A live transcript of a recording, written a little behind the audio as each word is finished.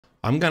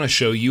I'm going to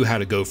show you how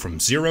to go from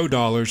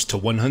 $0 to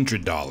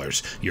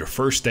 $100 your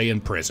first day in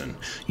prison,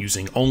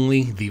 using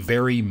only the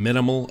very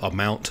minimal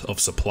amount of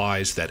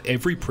supplies that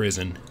every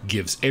prison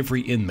gives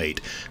every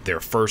inmate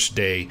their first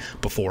day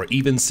before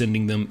even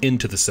sending them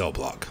into the cell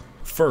block.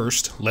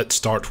 First, let's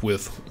start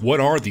with what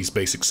are these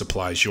basic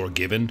supplies you're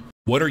given?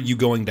 What are you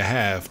going to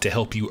have to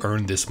help you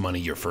earn this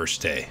money your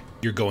first day?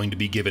 You're going to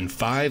be given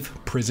 5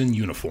 prison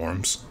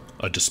uniforms,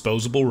 a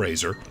disposable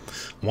razor,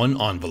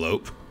 1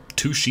 envelope,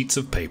 2 sheets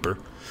of paper,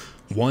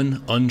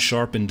 1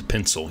 unsharpened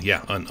pencil.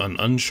 Yeah, an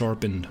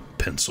unsharpened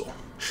pencil.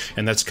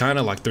 And that's kind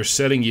of like they're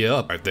setting you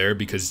up right there,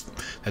 because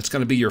that's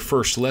going to be your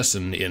first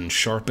lesson in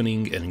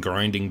sharpening and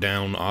grinding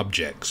down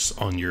objects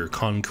on your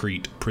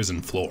concrete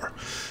prison floor,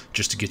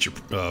 just to get your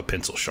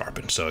pencil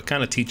sharpened. So it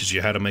kind of teaches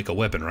you how to make a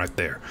weapon right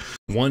there.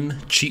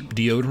 1 cheap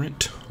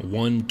deodorant,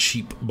 1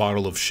 cheap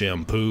bottle of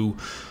shampoo,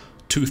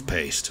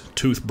 toothpaste,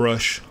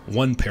 toothbrush,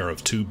 1 pair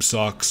of tube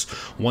socks,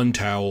 1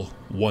 towel,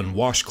 1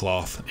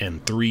 washcloth,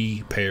 and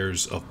 3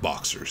 pairs of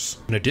boxers.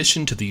 In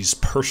addition to these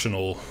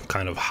personal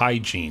kind of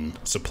hygiene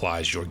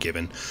supplies you're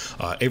given,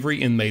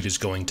 every inmate is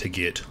going to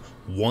get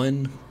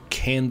 1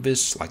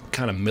 canvas, like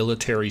kind of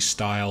military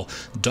style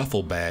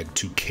duffel bag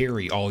to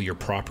carry all your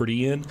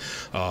property in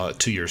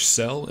to your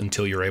cell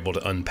until you're able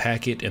to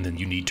unpack it, and then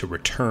you need to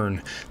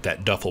return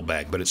that duffel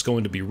bag. But it's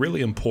going to be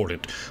really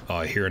important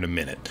here in a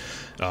minute.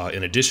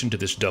 In addition to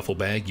this duffel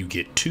bag, you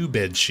get 2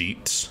 bed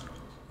sheets,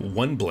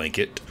 1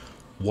 blanket,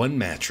 1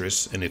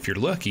 mattress, and if you're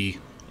lucky,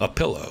 a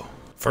pillow.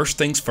 First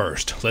things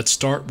first, let's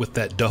start with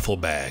that duffel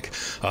bag.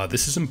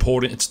 This is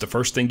important. It's the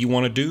first thing you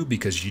want to do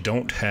because you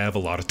don't have a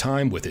lot of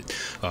time with it.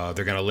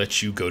 They're going to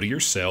let you go to your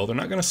cell. They're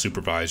not going to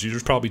supervise you.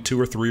 There's probably 2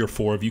 or 3 or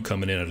 4 of you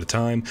coming in at a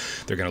time.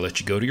 They're going to let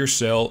you go to your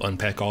cell,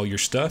 unpack all your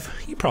stuff.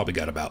 You probably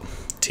got about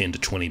 10 to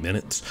 20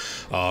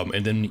 minutes.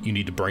 And then you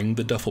need to bring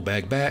the duffel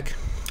bag back.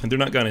 And they're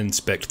not going to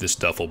inspect this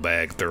duffel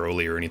bag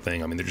thoroughly or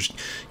anything. I mean, they're just,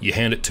 you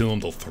hand it to them,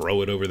 they'll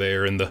throw it over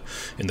there in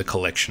the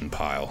collection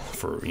pile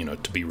for, you know,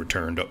 to be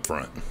returned up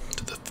front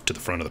to the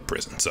front of the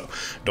prison. So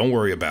don't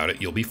worry about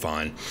it. You'll be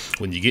fine.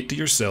 When you get to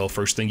your cell,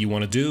 first thing you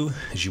want to do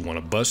is you want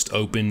to bust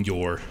open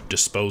your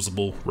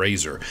disposable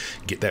razor.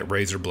 Get that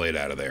razor blade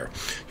out of there.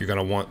 You're going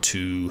to want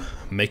to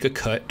make a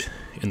cut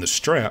in the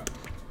strap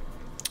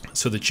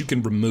so that you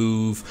can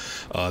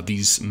remove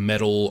these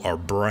metal or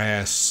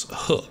brass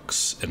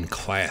hooks and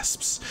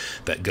clasps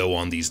that go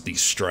on these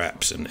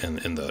straps and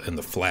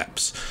the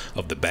flaps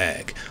of the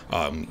bag.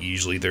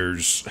 Usually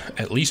there's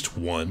at least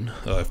 1.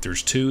 If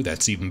there's 2,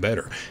 that's even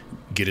better.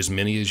 Get as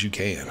many as you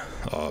can.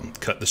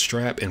 Cut the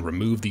strap and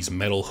remove these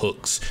metal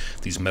hooks,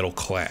 these metal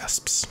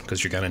clasps,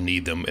 because you're going to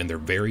need them, and they're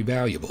very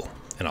valuable,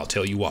 and I'll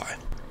tell you why.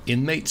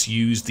 Inmates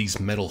use these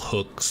metal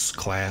hooks,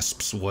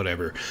 clasps,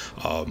 whatever,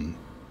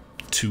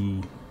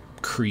 to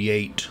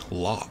create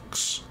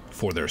locks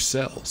for their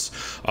cells.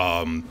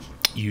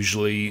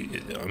 Usually,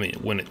 I mean,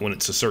 when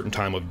it's a certain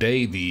time of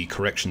day, the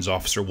corrections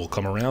officer will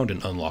come around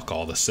and unlock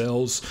all the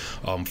cells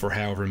for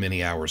however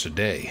many hours a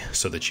day,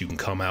 so that you can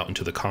come out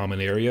into the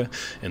common area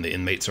and the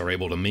inmates are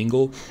able to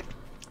mingle.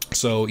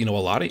 So, you know, a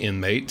lot of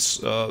inmates,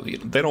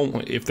 they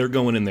don't, if they're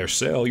going in their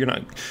cell, you're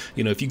not,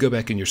 you know, if you go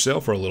back in your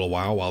cell for a little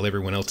while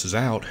everyone else is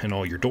out and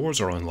all your doors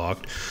are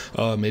unlocked,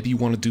 maybe you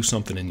want to do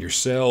something in your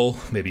cell,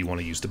 maybe you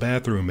want to use the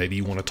bathroom, maybe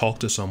you want to talk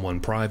to someone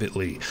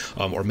privately,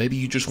 or maybe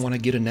you just want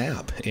to get a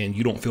nap and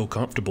you don't feel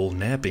comfortable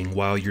napping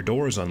while your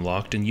door is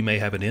unlocked, and you may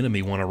have an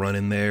enemy want to run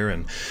in there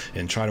and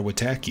try to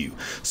attack you.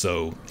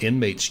 So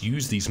inmates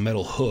use these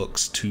metal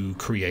hooks to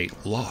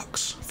create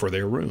locks for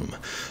their room.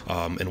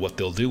 And what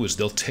they'll do is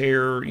they'll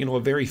tear, you know, a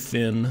very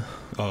thin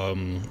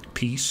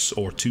piece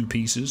or 2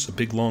 pieces, a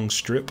big long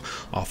strip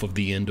off of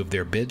the end of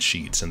their bed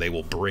sheets, and they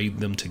will braid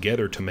them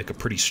together to make a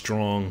pretty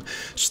strong,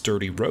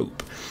 sturdy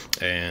rope.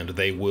 And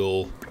they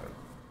will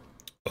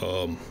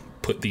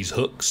put these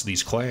hooks,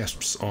 these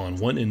clasps, on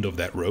one end of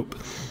that rope,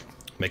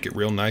 make it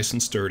real nice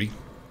and sturdy,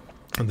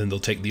 and then they'll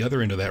take the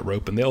other end of that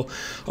rope and they'll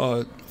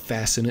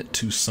fasten it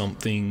to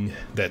something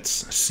that's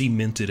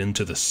cemented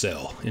into the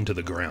cell, into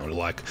the ground,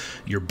 like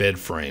your bed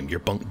frame, your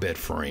bunk bed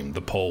frame,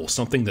 the pole,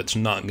 something that's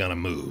not gonna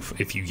move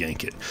if you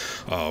yank it.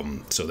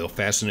 So they'll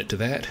fasten it to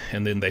that,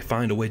 and then they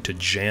find a way to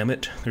jam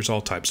it. There's all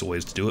types of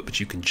ways to do it,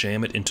 but you can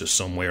jam it into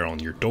somewhere on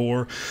your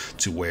door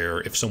to where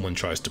if someone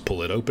tries to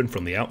pull it open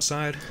from the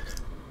outside,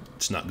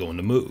 it's not going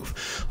to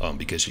move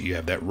because you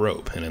have that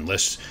rope. And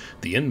unless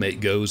the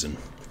inmate goes and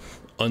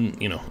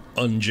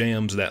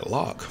unjams that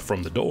lock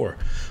from the door,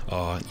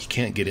 you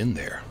can't get in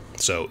there.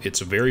 So it's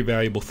a very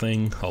valuable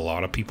thing. A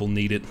lot of people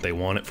need it. They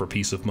want it for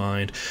peace of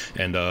mind,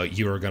 and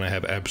you are going to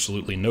have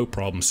absolutely no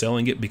problem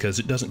selling it because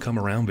it doesn't come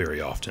around very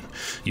often.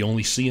 You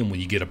only see them when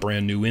you get a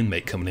brand new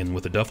inmate coming in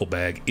with a duffel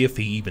bag, if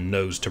he even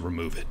knows to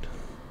remove it.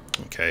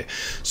 Okay,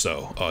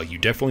 so you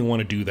definitely want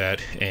to do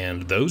that,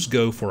 and those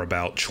go for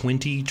about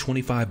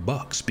 20-25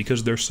 bucks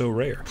because they're so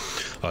rare.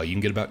 You can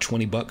get about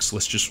 20 bucks.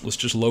 Let's just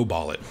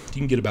lowball it. You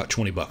can get about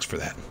 20 bucks for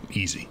that,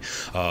 easy.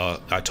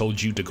 I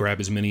told you to grab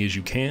as many as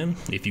you can.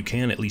 If you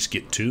can, at least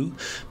get 2,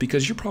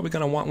 because you're probably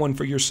going to want one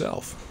for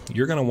yourself.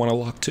 You're going to want to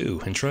lock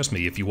 2, and trust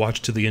me, if you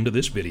watch to the end of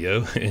this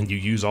video and you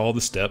use all the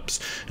steps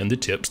and the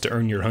tips to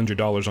earn your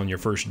 $100 on your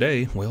first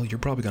day, well, you're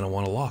probably going to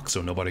want to lock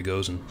so nobody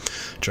goes and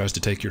tries to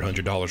take your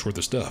 $100 worth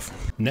of stuff.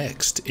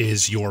 Next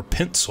is your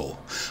pencil.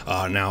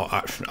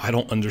 Now, I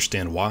don't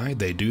understand why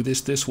they do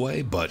this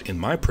way, but in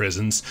my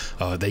prisons,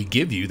 they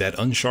give you that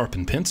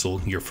unsharpened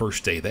pencil your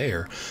first day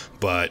there,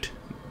 but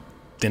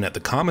then at the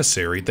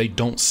commissary, they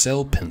don't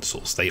sell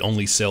pencils. They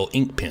only sell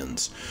ink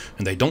pens,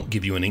 and they don't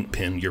give you an ink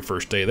pen your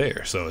first day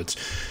there. So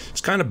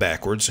it's kind of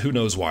backwards. Who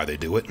knows why they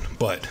do it,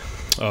 but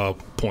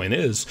point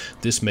is,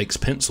 this makes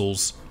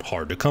pencils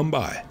hard to come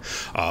by.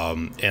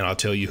 And I'll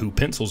tell you who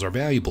pencils are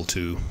valuable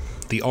to.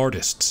 The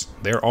artists.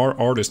 There are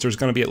artists. There's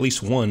going to be at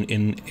least one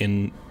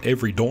in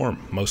every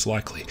dorm, most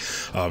likely.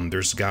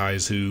 There's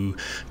guys who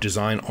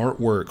design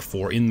artwork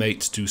for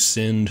inmates to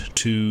send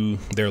to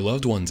their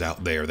loved ones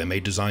out there. They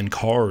may design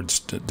cards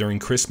during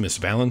Christmas,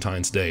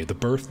 Valentine's Day, the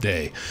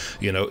birthday.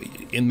 You know,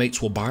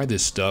 inmates will buy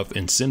this stuff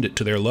and send it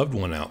to their loved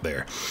one out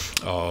there.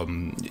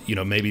 You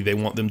know, maybe they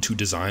want them to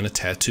design a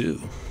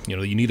tattoo. You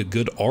know, you need a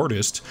good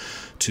artist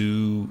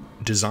to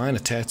design a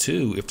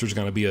tattoo if there's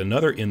going to be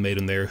another inmate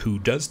in there who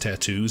does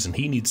tattoos and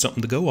he needs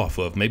something to go off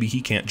of. Maybe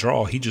he can't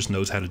draw, he just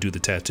knows how to do the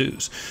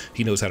tattoos.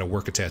 He knows how to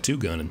work a tattoo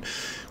gun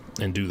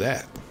and do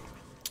that.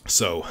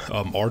 So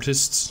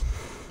artists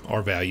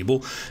are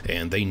valuable,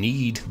 and they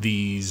need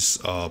these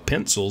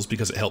pencils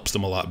because it helps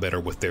them a lot better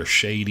with their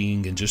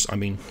shading and just, I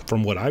mean,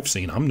 from what I've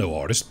seen, I'm no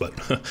artist, but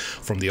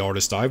from the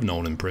artists I've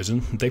known in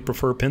prison, they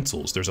prefer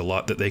pencils. There's a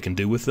lot that they can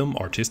do with them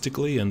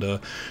artistically, and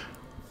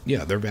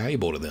yeah, they're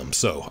valuable to them.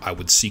 So I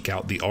would seek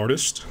out the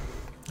artist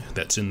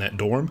that's in that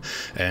dorm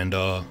and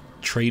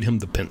trade him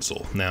the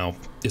pencil. Now,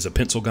 is a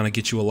pencil going to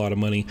get you a lot of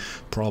money?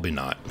 Probably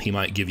not. He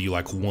might give you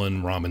like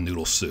 1 ramen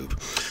noodle soup.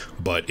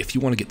 But if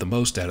you want to get the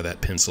most out of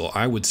that pencil,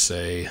 I would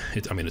say,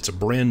 it's a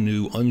brand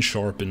new,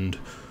 unsharpened,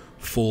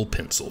 full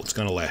pencil. It's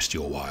going to last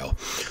you a while.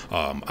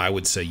 I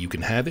would say you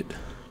can have it.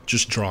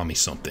 Just draw me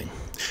something.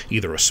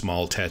 Either a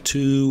small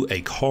tattoo,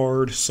 a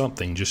card,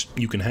 something. Just,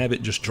 you can have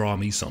it, just draw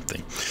me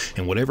something.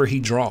 And whatever he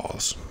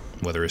draws,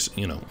 whether it's,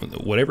 you know,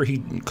 whatever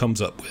he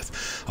comes up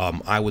with,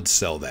 I would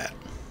sell that.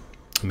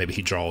 Maybe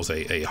he draws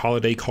a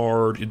holiday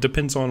card. It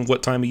depends on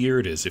what time of year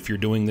it is. If you're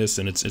doing this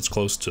and it's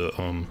close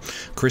to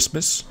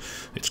Christmas,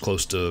 it's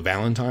close to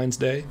Valentine's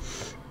Day,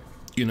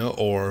 you know,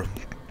 or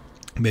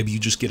maybe you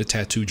just get a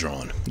tattoo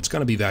drawn. It's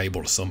going to be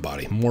valuable to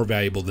somebody, more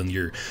valuable than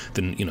you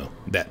know,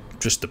 that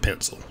just the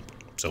pencil.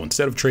 So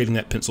instead of trading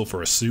that pencil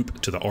for a soup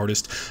to the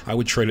artist, I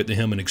would trade it to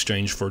him in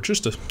exchange for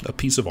just a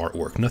piece of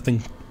artwork.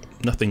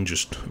 Nothing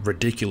just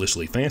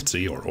ridiculously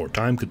fancy or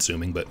time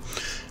consuming, but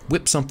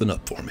whip something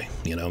up for me,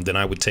 you know. Then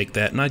I would take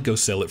that and I'd go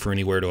sell it for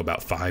anywhere to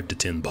about $5 to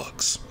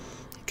 $10.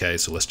 Okay,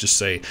 so let's just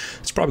say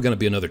it's probably going to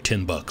be another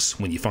 $10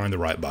 when you find the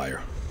right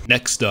buyer.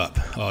 Next up,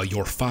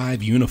 your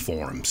 5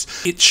 uniforms.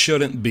 It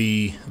shouldn't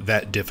be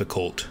that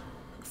difficult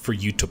for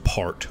you to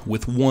part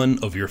with one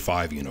of your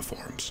 5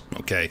 uniforms.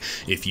 Okay,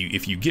 if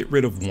you get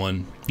rid of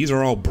one, these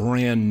are all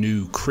brand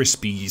new,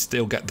 crispy,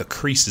 still got the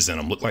creases in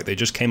them, look like they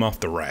just came off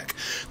the rack,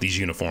 these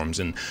uniforms,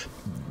 and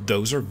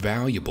those are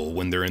valuable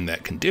when they're in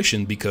that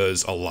condition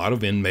because a lot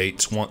of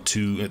inmates want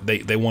to,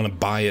 they want to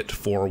buy it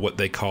for what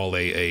they call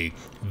a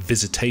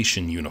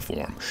visitation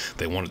uniform.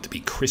 They want it to be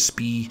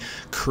crispy,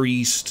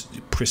 creased,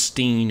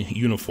 pristine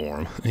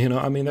uniform. You know,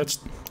 I mean, that's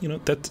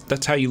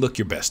how you look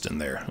your best in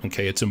there.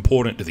 Okay, it's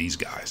important to these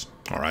guys.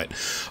 All right.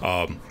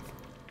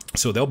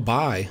 So they'll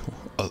buy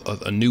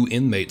a new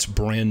inmate's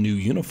brand new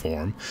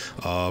uniform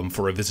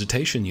for a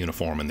visitation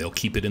uniform, and they'll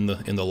keep it in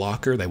the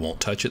locker. They won't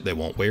touch it. They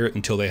won't wear it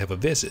until they have a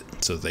visit,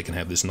 so that they can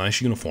have this nice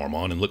uniform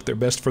on and look their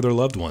best for their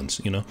loved ones.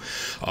 You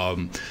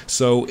know,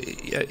 so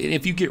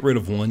if you get rid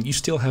of one, you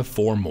still have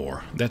 4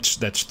 more.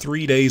 That's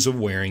 3 days of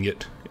wearing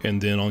it,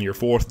 and then on your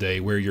 4th day,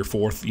 wear your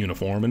 4th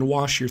uniform and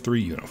wash your 3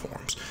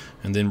 uniforms.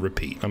 And then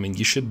repeat. I mean,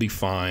 you should be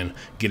fine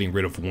getting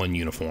rid of 1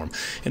 uniform.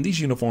 And these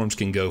uniforms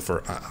can go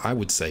for, I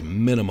would say,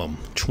 minimum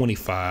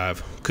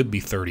 25, could be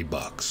 30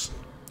 bucks.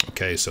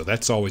 Okay, so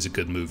that's always a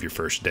good move your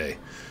first day.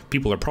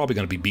 People are probably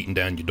going to be beating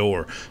down your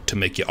door to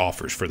make you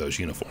offers for those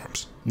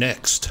uniforms.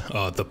 Next,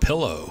 the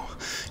pillow.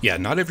 Yeah,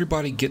 not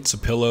everybody gets a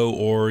pillow,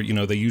 or, you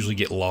know, they usually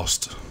get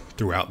lost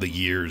throughout the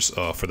years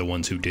for the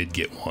ones who did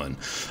get one.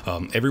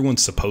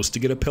 Everyone's supposed to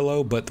get a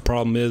pillow, but the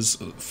problem is,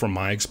 from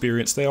my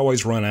experience, they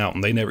always run out,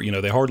 and they never, you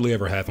know, they hardly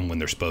ever have them when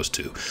they're supposed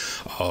to.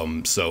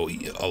 So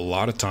a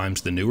lot of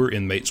times the newer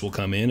inmates will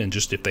come in, and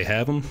just if they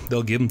have them,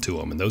 they'll give them to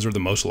them, and those are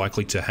the most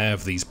likely to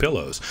have these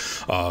pillows.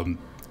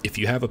 If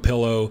you have a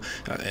pillow,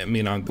 I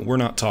mean, we're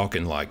not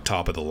talking like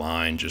top of the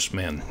line, just,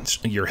 man,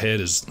 your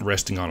head is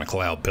resting on a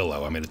cloud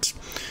pillow. I mean, it's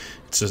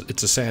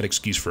a sad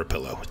excuse for a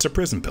pillow. It's a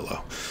prison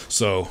pillow.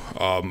 So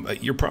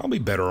you're probably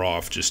better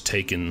off just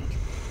taking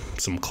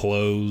some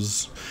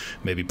clothes,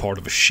 maybe part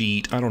of a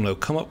sheet. I don't know.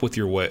 Come up with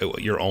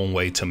your own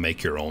way to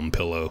make your own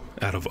pillow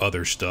out of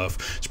other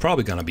stuff. It's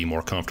probably going to be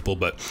more comfortable,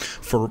 but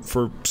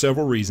for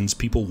several reasons,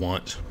 people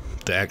want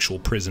the actual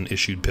prison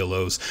issued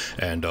pillows,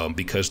 and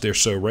because they're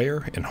so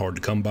rare and hard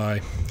to come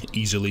by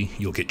easily,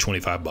 you'll get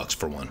 $25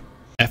 for one.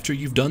 After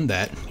you've done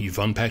that, you've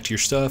unpacked your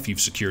stuff,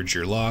 you've secured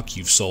your lock,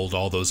 you've sold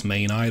all those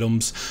main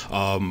items,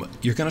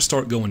 you're going to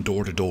start going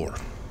door to door.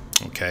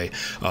 Okay,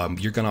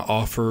 you're going to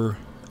offer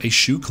a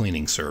shoe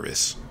cleaning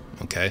service.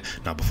 Okay,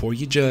 now before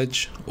you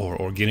judge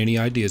or get any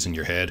ideas in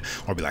your head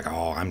or be like,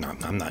 oh, I'm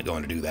not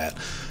going to do that.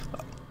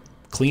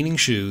 Cleaning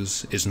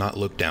shoes is not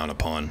looked down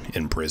upon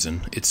in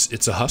prison.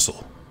 It's a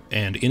hustle,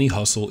 and any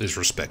hustle is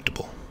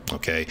respectable.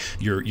 Okay,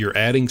 you're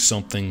adding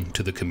something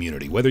to the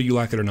community, whether you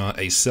like it or not.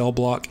 A cell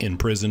block in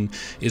prison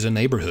is a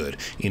neighborhood,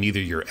 and either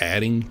you're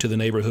adding to the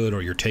neighborhood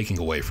or you're taking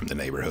away from the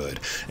neighborhood.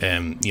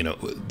 And you know,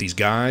 these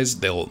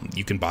guys,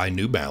 you can buy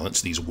New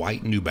Balance, these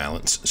white New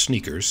Balance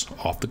sneakers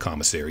off the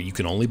commissary. You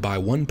can only buy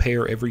one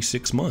pair every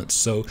 6 months,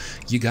 so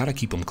you got to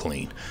keep them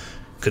clean.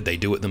 Could they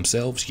do it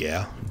themselves?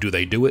 Yeah. Do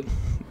they do it?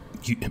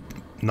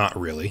 Not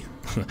really.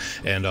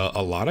 And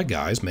a lot of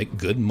guys make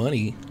good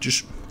money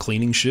just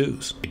cleaning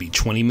shoes. Maybe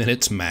 20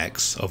 minutes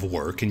max of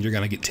work, and you're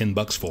going to get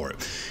 $10 for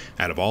it.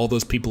 Out of all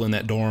those people in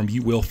that dorm,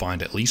 you will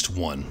find at least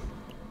one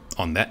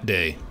on that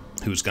day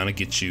who's going to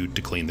get you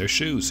to clean their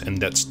shoes,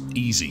 and that's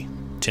easy,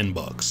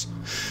 $10.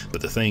 But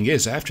the thing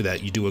is, after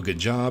that, you do a good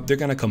job, they're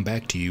going to come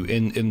back to you.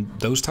 And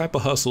those type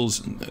of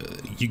hustles,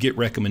 you get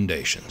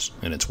recommendations,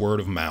 and it's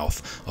word of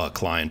mouth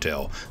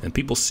clientele, and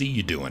people see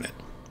you doing it.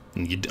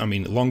 And I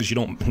mean, as long as you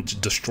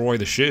don't destroy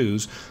the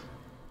shoes,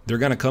 they're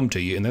going to come to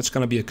you, and that's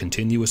going to be a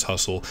continuous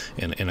hustle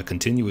and a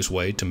continuous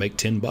way to make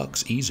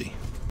 $10 easy.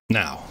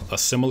 Now, a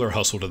similar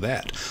hustle to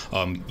that,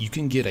 you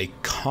can get a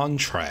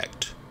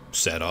contract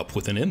set up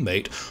with an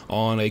inmate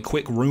on a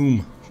quick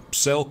room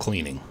cell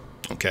cleaning.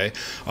 Okay,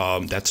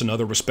 that's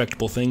another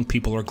respectable thing.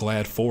 People are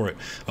glad for it.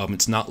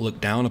 It's not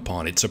looked down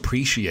upon. It's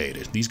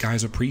appreciated. These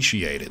guys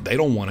appreciate it. They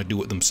don't want to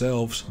do it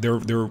themselves.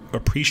 They're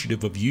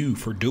appreciative of you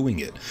for doing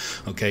it.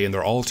 Okay, and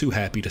they're all too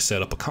happy to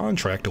set up a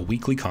contract, a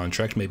weekly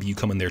contract. Maybe you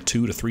come in there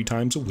 2 to 3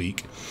 times a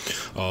week,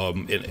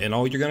 and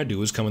all you're gonna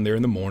do is come in there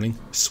in the morning,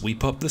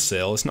 sweep up the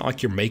cell. It's not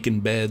like you're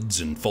making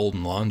beds and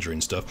folding laundry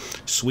and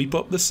stuff. Sweep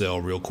up the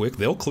cell real quick.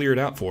 They'll clear it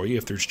out for you.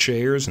 If there's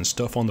chairs and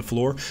stuff on the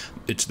floor,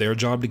 it's their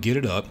job to get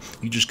it up.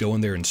 You just go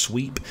in there and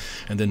sweep,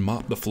 and then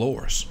mop the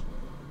floors.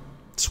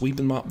 Sweep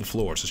and mop the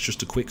floors. It's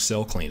just a quick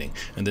cell cleaning,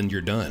 and then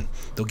you're done.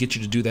 They'll get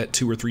you to do that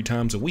 2 or 3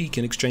 times a week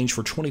in exchange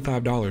for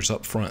 $25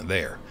 up front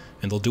there.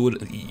 And they'll do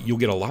it. You'll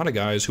get a lot of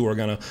guys who are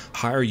going to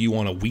hire you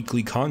on a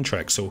weekly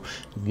contract. So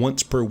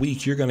once per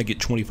week, you're going to get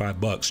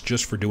 $25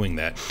 just for doing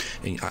that.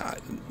 And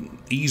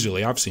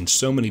easily, I've seen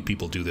so many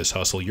people do this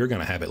hustle. You're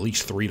going to have at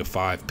least 3 to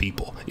 5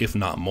 people, if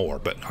not more.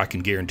 But I can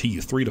guarantee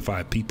you 3 to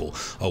 5 people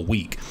a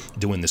week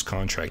doing this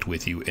contract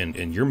with you,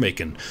 and you're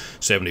making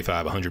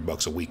 $75,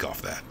 $100 a week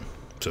off that.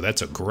 So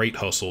that's a great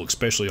hustle,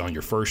 especially on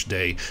your first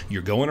day.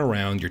 You're going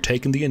around, you're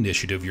taking the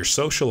initiative, you're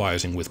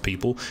socializing with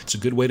people. It's a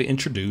good way to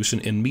introduce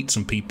and meet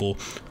some people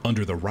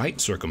under the right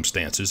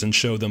circumstances and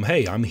show them,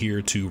 hey, I'm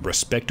here to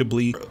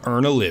respectably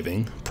earn a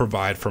living,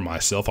 provide for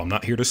myself. I'm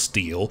not here to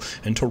steal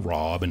and to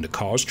rob and to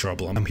cause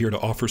trouble. I'm here to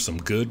offer some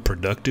good,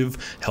 productive,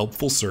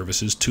 helpful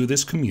services to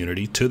this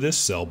community, to this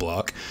cell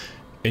block,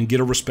 and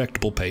get a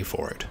respectable pay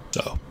for it.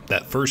 So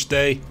that first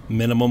day,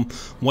 minimum,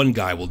 1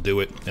 guy will do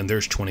it, and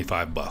there's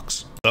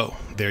 $25. So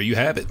there you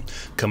have it,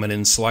 coming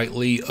in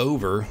slightly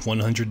over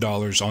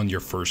 $100 on your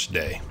first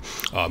day.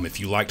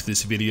 If you liked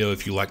this video,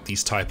 if you like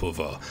these type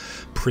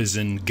of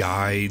prison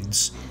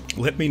guides,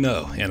 let me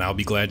know, and I'll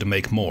be glad to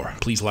make more.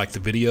 Please like the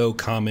video,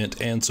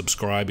 comment, and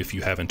subscribe if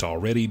you haven't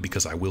already,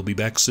 because I will be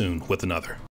back soon with another.